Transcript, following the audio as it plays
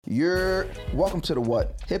You're welcome to the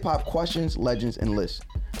What? Hip Hop Questions, Legends, and Lists.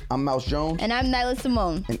 I'm Mouse Jones. And I'm Nyla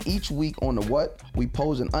Simone. And each week on the What, we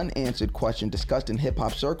pose an unanswered question discussed in hip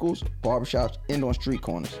hop circles, barbershops, and on street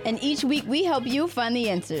corners. And each week we help you find the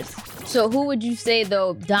answers. So who would you say,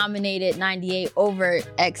 though, dominated 98 over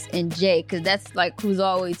X and J? Because that's like who's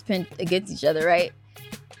always pinned against each other, right?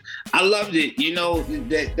 I loved it. You know,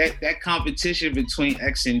 that competition between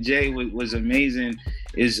X and J was amazing.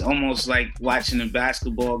 It's almost like watching a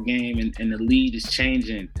basketball game and the lead is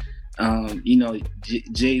changing. You know,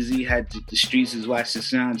 Jay-Z had the Streets is Watch the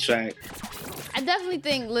Soundtrack. I definitely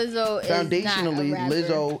think Lizzo is Foundationally, not a rapper.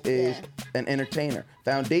 Lizzo is an entertainer.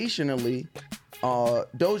 Foundationally,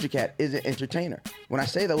 Doja Cat is an entertainer. When I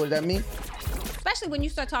say that, what does that mean? Especially when you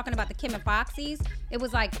start talking about the Kim and Foxies, it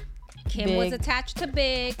was like Kim Big. was attached to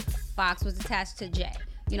Big, Fox was attached to Jay.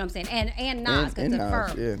 You know what I'm saying? And Nas, because And the Nas,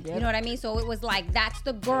 firm. yeah. You know what I mean? So it was like, that's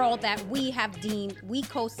the girl that we have deemed, we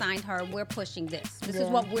co-signed her, we're pushing this. This is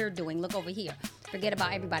what we're doing. Look over here. Forget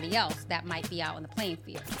about everybody else that might be out on the playing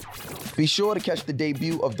field. Be sure to catch the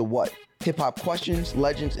debut of The What? Hip Hop Questions,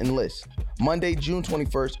 Legends, and Lists. Monday, June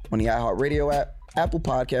 21st on the iHeartRadio app, Apple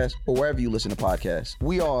Podcasts, or wherever you listen to podcasts.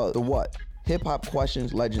 We are The What? Hip Hop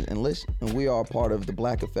Questions, Legends, and Lists, and we are part of the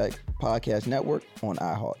Black Effect Podcast Network on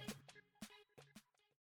iHeart.